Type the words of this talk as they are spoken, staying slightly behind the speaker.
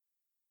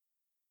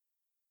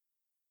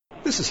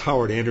This is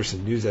Howard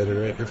Anderson, news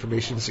editor at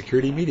Information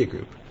Security Media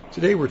Group.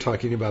 Today we're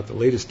talking about the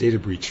latest data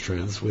breach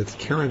trends with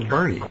Karen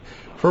Barney,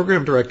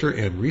 Program Director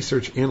and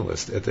Research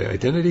Analyst at the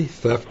Identity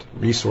Theft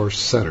Resource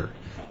Center.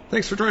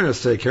 Thanks for joining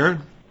us today,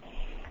 Karen.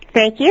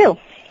 Thank you.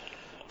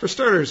 For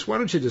starters, why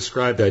don't you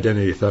describe the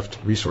Identity Theft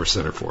Resource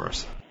Center for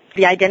us?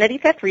 The Identity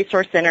Theft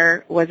Resource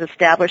Center was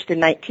established in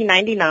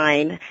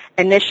 1999,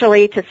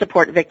 initially to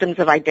support victims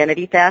of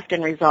identity theft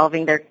and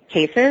resolving their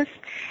cases.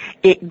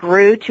 It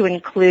grew to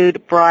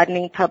include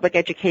broadening public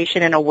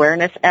education and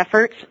awareness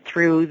efforts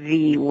through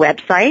the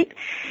website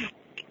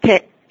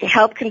to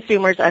help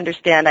consumers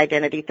understand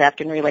identity theft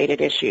and related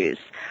issues.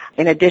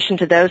 In addition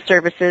to those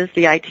services,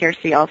 the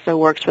ITRC also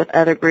works with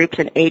other groups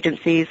and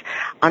agencies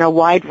on a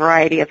wide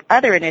variety of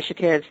other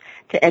initiatives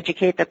to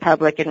educate the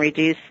public and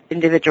reduce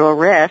individual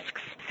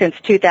risks. Since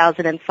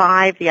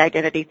 2005, the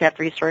Identity Theft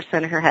Resource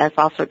Center has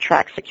also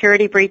tracked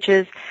security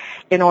breaches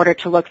in order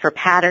to look for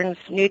patterns,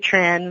 new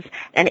trends,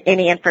 and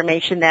any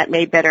information that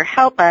may better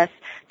help us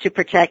to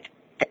protect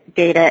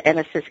data and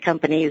assist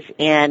companies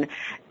in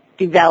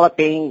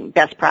developing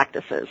best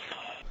practices.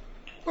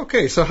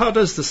 Okay, so how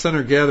does the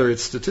center gather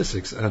its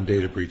statistics on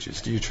data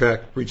breaches? Do you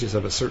track breaches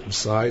of a certain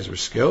size or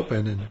scope,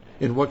 and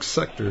in what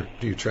sector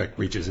do you track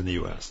breaches in the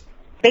U.S.?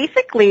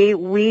 Basically,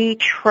 we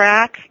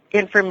track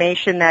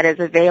information that is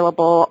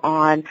available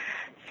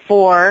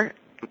for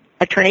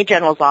Attorney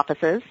General's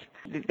offices.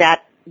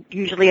 That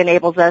usually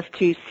enables us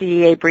to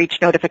see a breach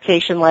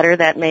notification letter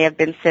that may have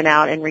been sent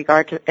out in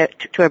regard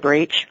to a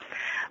breach.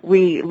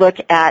 We look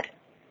at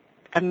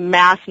a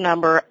mass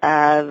number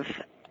of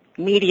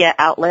media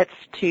outlets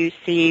to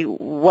see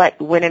what,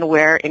 when, and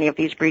where any of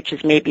these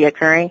breaches may be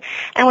occurring.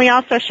 And we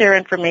also share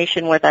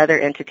information with other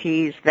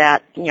entities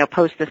that,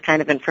 post this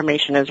kind of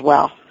information as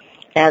well.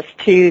 As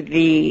to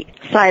the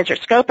size or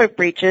scope of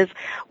breaches,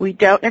 we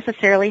don't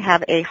necessarily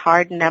have a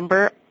hard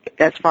number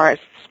as far as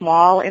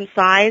small in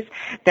size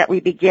that we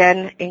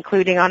begin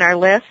including on our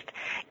list.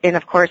 And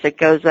of course it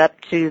goes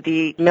up to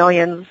the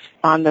millions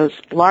on those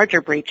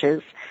larger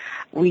breaches.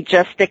 We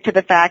just stick to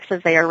the facts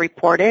as they are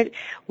reported.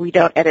 We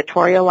don't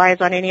editorialize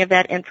on any of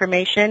that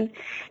information.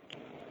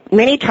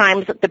 Many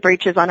times the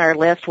breaches on our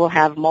list will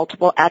have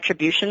multiple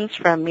attributions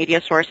from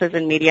media sources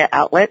and media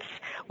outlets.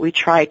 We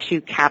try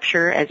to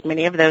capture as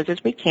many of those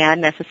as we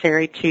can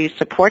necessary to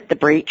support the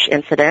breach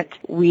incident.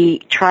 We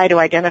try to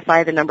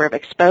identify the number of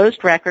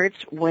exposed records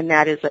when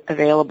that is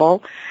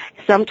available.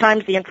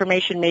 Sometimes the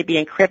information may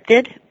be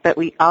encrypted, but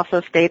we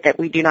also state that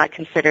we do not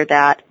consider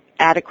that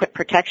adequate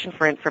protection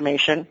for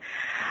information.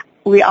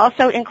 We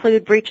also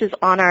include breaches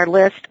on our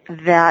list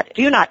that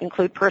do not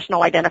include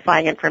personal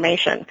identifying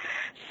information.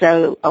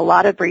 So a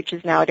lot of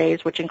breaches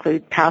nowadays, which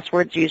include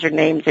passwords,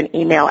 usernames, and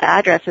email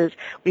addresses,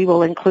 we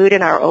will include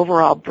in our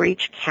overall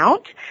breach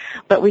count,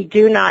 but we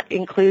do not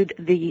include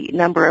the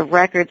number of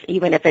records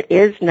even if it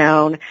is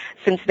known,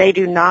 since they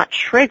do not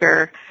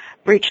trigger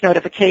breach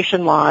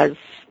notification laws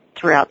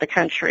throughout the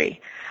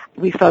country.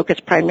 We focus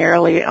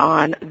primarily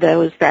on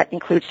those that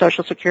include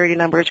social security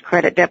numbers,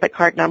 credit debit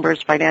card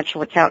numbers,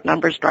 financial account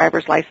numbers,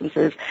 driver's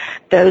licenses,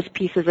 those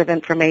pieces of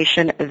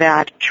information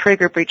that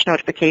trigger breach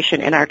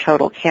notification in our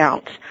total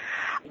count.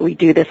 We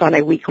do this on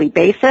a weekly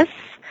basis.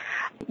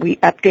 We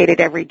update it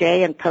every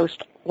day and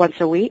post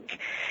once a week.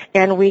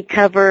 And we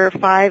cover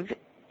 5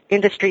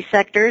 industry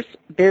sectors: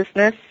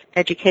 business,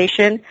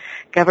 education,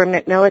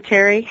 government,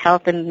 military,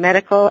 health and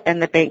medical,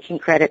 and the banking,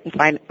 credit,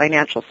 and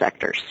financial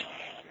sectors.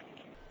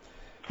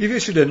 You've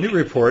issued a new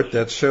report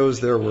that shows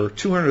there were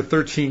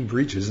 213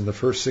 breaches in the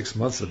first 6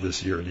 months of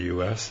this year in the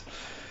U.S.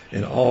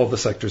 in all of the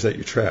sectors that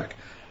you track.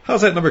 How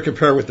does that number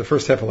compare with the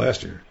first half of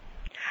last year?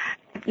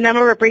 The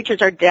number of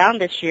breaches are down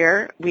this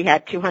year. We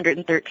had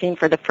 213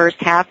 for the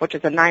first half, which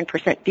is a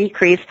 9%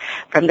 decrease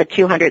from the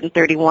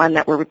 231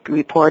 that were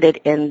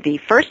reported in the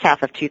first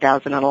half of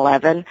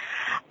 2011.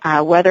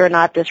 Whether or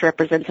not this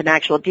represents an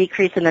actual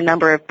decrease in the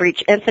number of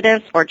breach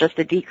incidents or just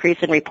a decrease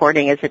in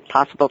reporting is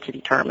impossible to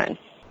determine.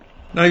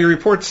 Now, your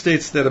report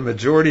states that a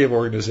majority of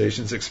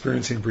organizations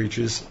experiencing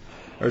breaches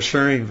are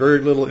sharing very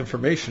little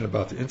information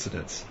about the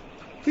incidents.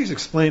 Please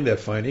explain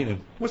that finding,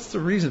 and what's the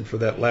reason for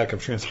that lack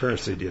of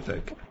transparency, do you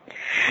think?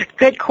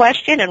 Good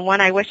question, and one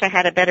I wish I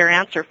had a better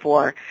answer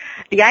for.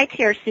 The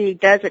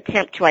ITRC does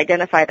attempt to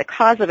identify the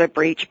cause of a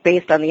breach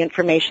based on the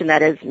information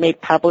that is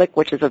made public,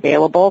 which is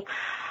available.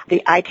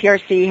 The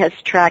ITRC has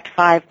tracked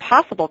 5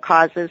 possible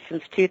causes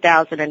since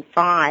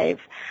 2005.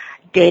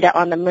 Data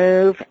on the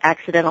move,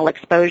 accidental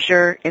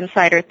exposure,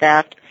 insider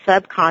theft,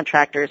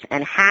 subcontractors,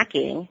 and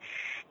hacking.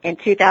 In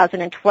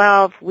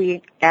 2012,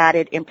 we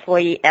added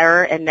employee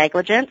error and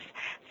negligence,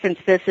 since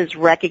this is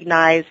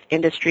recognized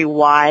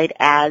industry-wide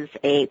as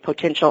a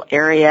potential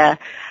area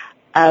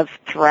of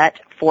threat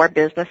for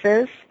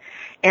businesses.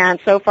 And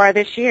so far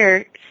this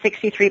year,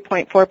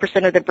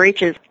 63.4% of the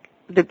breaches,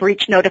 the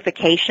breach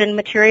notification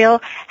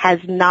material has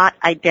not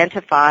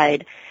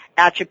identified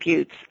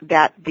attributes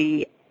that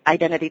the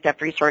Identity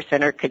Theft Resource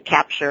Center could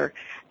capture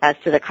as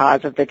to the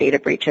cause of the data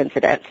breach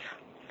incident.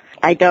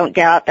 I don't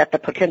doubt that the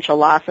potential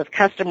loss of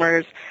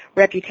customers,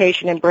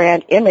 reputation, and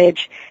brand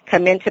image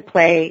come into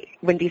play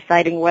when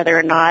deciding whether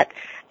or not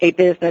a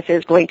business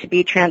is going to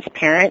be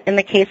transparent in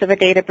the case of a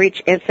data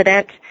breach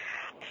incident.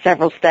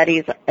 Several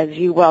studies, as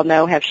you well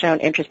know, have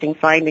shown interesting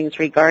findings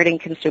regarding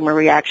consumer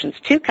reactions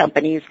to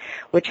companies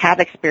which have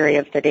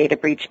experienced a data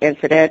breach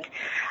incident,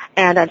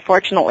 and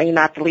unfortunately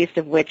not the least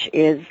of which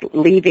is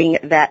leaving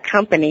that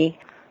company.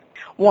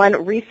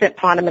 One recent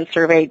Ponemon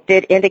survey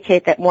did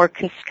indicate that more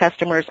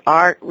customers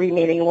are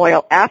remaining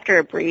loyal after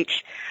a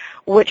breach,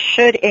 which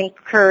should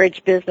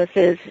encourage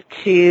businesses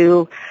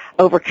to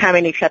overcome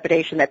any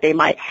trepidation that they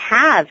might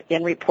have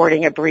in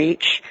reporting a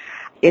breach.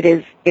 It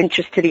is of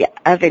interest to the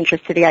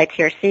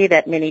ITRC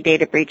that many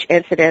data breach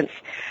incidents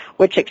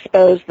which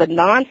expose the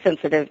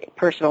non-sensitive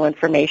personal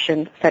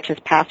information, such as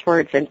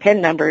passwords and PIN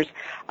numbers,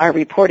 are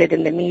reported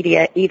in the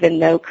media, even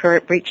though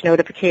current breach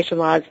notification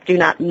laws do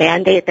not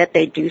mandate that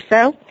they do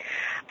so.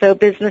 So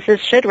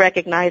businesses should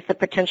recognize the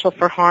potential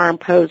for harm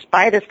posed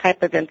by this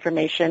type of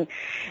information,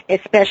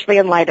 especially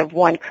in light of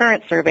one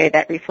current survey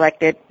that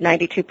reflected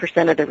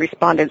 92% of the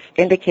respondents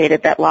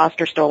indicated that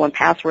lost or stolen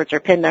passwords or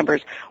PIN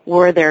numbers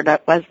was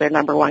their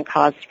number one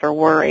cause for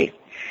worry.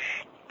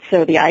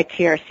 So the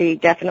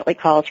ITRC definitely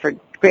calls for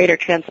greater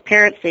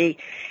transparency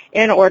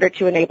in order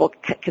to enable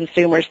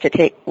consumers to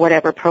take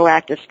whatever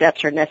proactive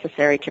steps are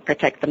necessary to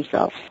protect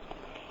themselves.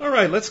 All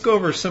right, let's go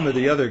over some of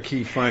the other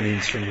key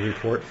findings from the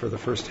report for the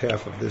first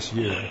half of this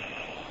year.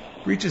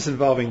 Breaches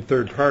involving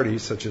third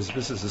parties, such as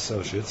business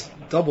associates,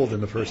 doubled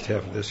in the first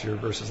half of this year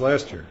versus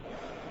last year.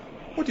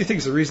 What do you think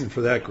is the reason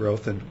for that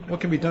growth, and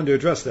what can be done to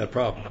address that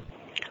problem?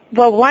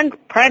 Well, one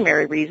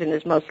primary reason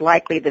is most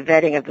likely the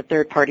vetting of the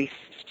third-party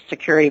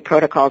security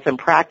protocols and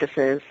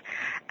practices,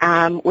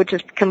 which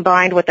is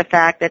combined with the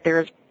fact that there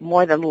is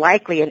more than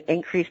likely an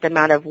increased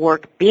amount of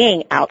work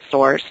being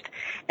outsourced,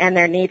 and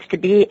there needs to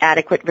be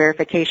adequate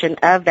verification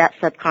of that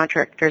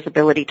subcontractor's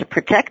ability to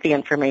protect the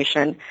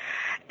information.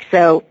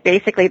 So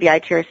basically the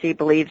ITRC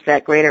believes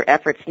that greater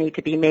efforts need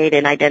to be made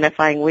in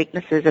identifying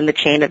weaknesses in the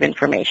chain of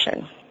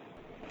information.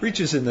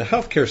 Breaches in the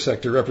healthcare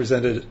sector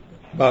represented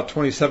about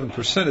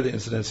 27% of the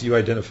incidents you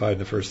identified in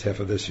the first half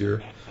of this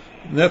year,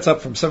 and that's up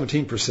from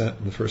 17%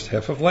 in the first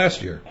half of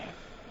last year.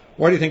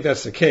 Why do you think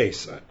that's the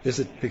case? Is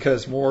it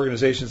because more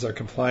organizations are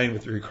complying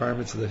with the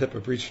requirements of the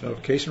HIPAA breach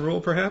notification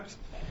rule, perhaps?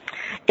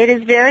 It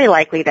is very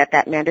likely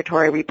that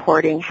mandatory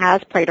reporting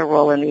has played a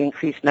role in the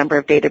increased number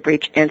of data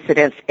breach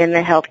incidents in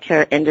the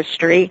healthcare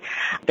industry.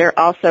 They're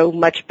also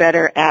much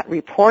better at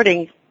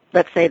reporting,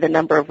 let's say, the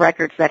number of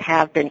records that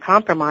have been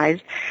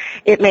compromised.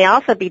 It may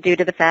also be due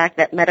to the fact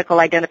that medical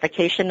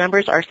identification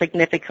numbers are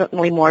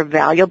significantly more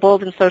valuable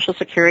than Social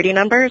Security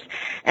numbers,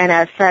 and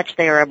as such,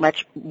 they are a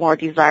much more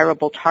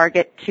desirable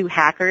target to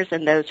hackers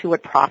and those who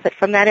would profit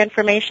from that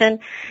information.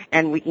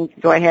 And we can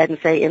go ahead and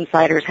say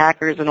insiders,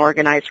 hackers, and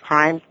organized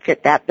crime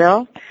fit that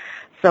bill.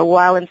 So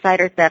while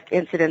insider theft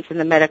incidents in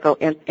the medical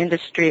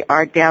industry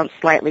are down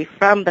slightly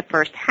from the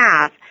first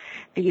half,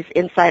 these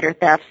insider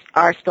thefts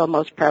are still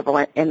most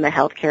prevalent in the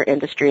healthcare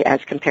industry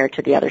as compared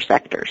to the other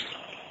sectors.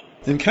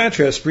 In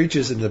contrast,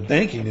 breaches in the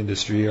banking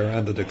industry are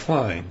on the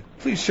decline.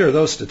 Please share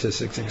those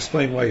statistics and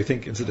explain why you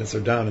think incidents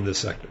are down in this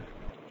sector.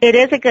 It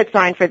is a good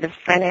sign for the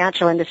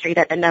financial industry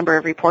that the number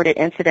of reported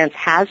incidents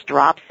has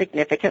dropped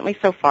significantly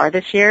so far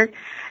this year.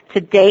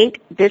 To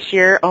date, this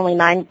year, only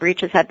 9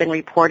 breaches have been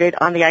reported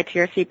on the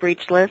ITRC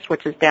breach list,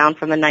 which is down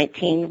from the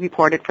 19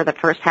 reported for the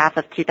first half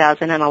of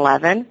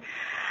 2011.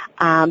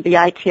 The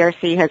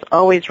ITRC has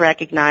always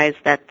recognized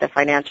that the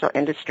financial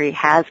industry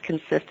has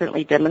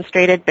consistently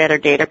demonstrated better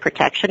data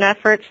protection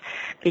efforts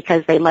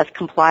because they must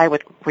comply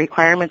with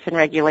requirements and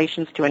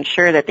regulations to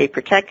ensure that they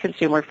protect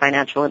consumer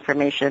financial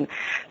information.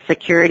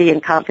 Security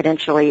and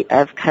confidentiality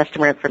of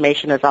customer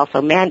information is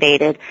also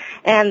mandated,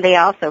 and they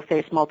also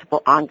face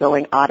multiple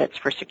ongoing audits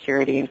for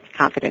security and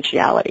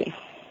confidentiality.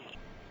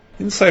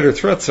 Insider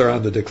threats are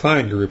on the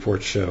decline, your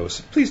report shows.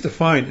 Please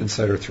define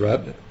insider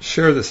threat,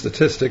 share the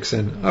statistics,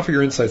 and offer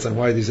your insights on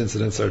why these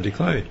incidents are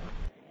declining.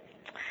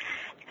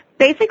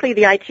 Basically,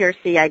 the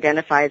ITRC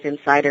identifies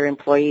insider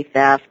employee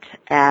theft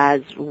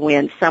as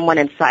when someone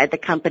inside the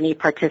company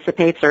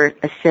participates or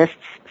assists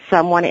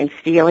someone in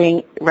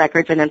stealing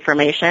records and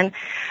information.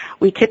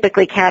 We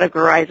typically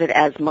categorize it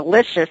as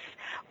malicious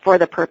for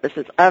the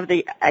purposes of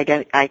the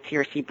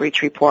ITRC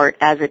breach report,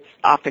 as it's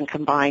often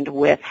combined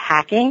with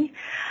hacking.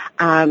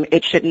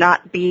 It should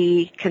not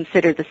be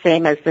considered the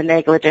same as the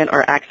negligent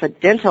or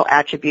accidental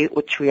attribute,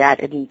 which we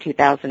added in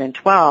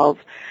 2012.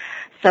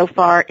 So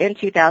far in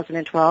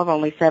 2012,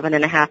 only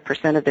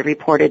 7.5% of the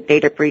reported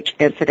data breach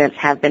incidents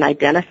have been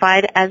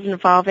identified as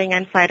involving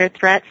insider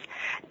threats,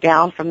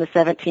 down from the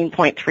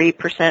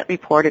 17.3%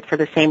 reported for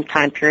the same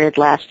time period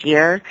last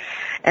year.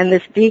 And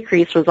this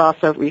decrease was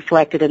also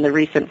reflected in the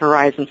recent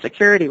Verizon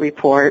security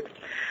report.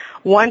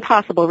 One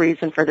possible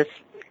reason for this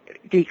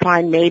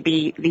decline may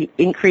be the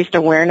increased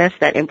awareness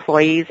that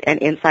employees and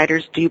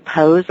insiders do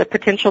pose a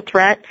potential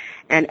threat,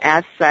 and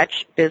as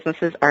such,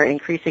 businesses are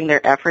increasing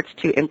their efforts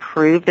to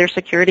improve their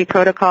security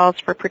protocols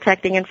for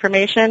protecting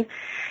information.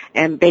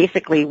 And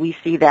basically, we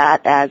see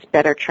that as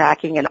better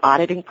tracking and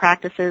auditing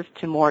practices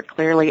to more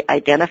clearly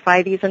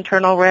identify these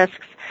internal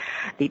risks,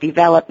 the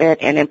development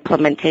and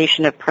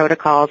implementation of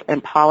protocols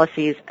and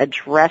policies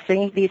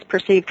addressing these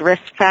perceived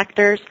risk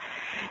factors,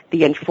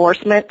 the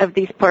enforcement of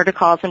these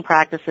protocols and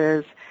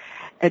practices,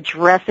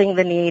 addressing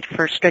the need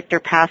for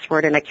stricter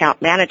password and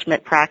account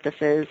management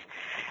practices,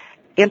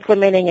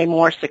 implementing a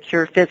more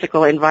secure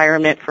physical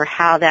environment for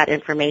how that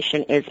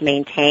information is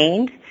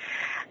maintained,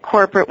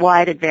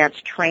 corporate-wide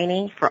advanced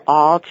training for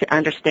all to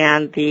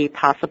understand the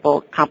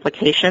possible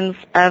complications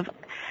of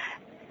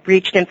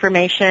breached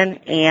information,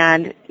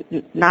 and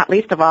not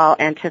least of all,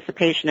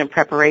 anticipation and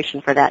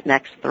preparation for that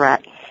next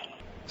threat.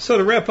 So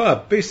to wrap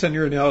up, based on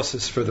your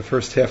analysis for the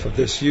first half of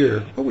this year,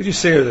 what would you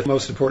say are the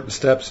most important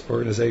steps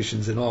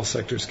organizations in all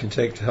sectors can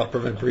take to help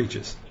prevent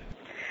breaches?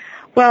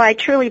 Well, I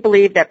truly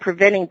believe that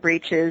preventing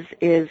breaches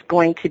is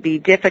going to be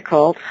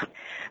difficult,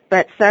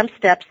 but some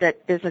steps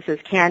that businesses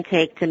can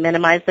take to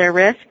minimize their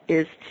risk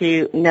is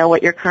to know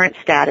what your current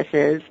status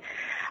is,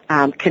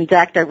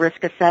 conduct a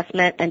risk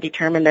assessment and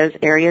determine those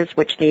areas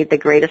which need the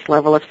greatest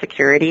level of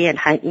security and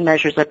heightened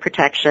measures of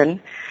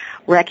protection,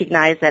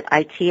 recognize that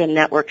IT and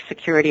network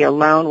security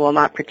alone will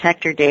not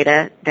protect your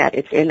data, that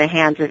it's in the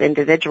hands of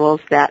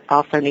individuals that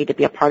also need to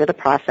be a part of the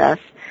process,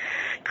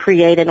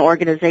 create an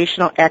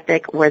organizational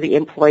ethic where the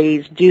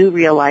employees do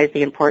realize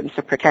the importance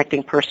of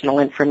protecting personal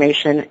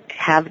information,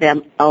 have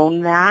them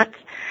own that,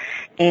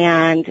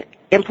 and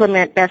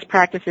implement best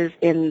practices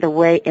in the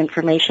way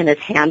information is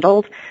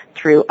handled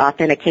through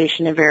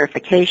authentication and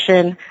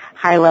verification,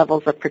 high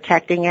levels of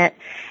protecting it,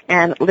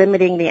 and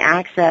limiting the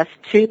access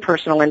to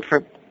personal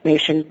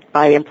information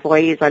by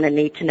employees on a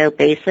need-to-know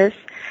basis.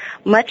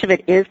 Much of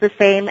it is the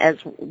same as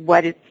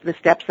what is the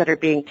steps that are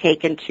being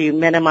taken to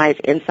minimize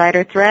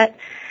insider threat.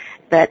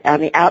 But on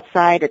the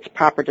outside, it's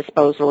proper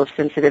disposal of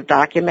sensitive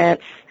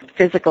documents,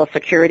 physical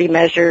security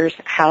measures,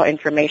 how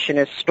information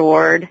is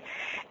stored,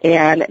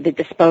 and the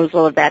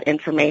disposal of that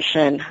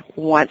information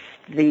once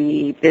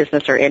the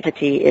business or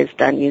entity is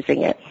done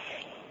using it.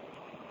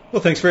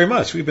 Well, thanks very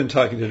much. We've been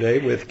talking today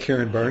with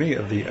Karen Barney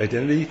of the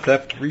Identity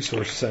Theft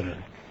Resource Center.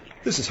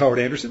 This is Howard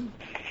Anderson.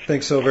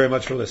 Thanks so very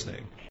much for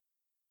listening.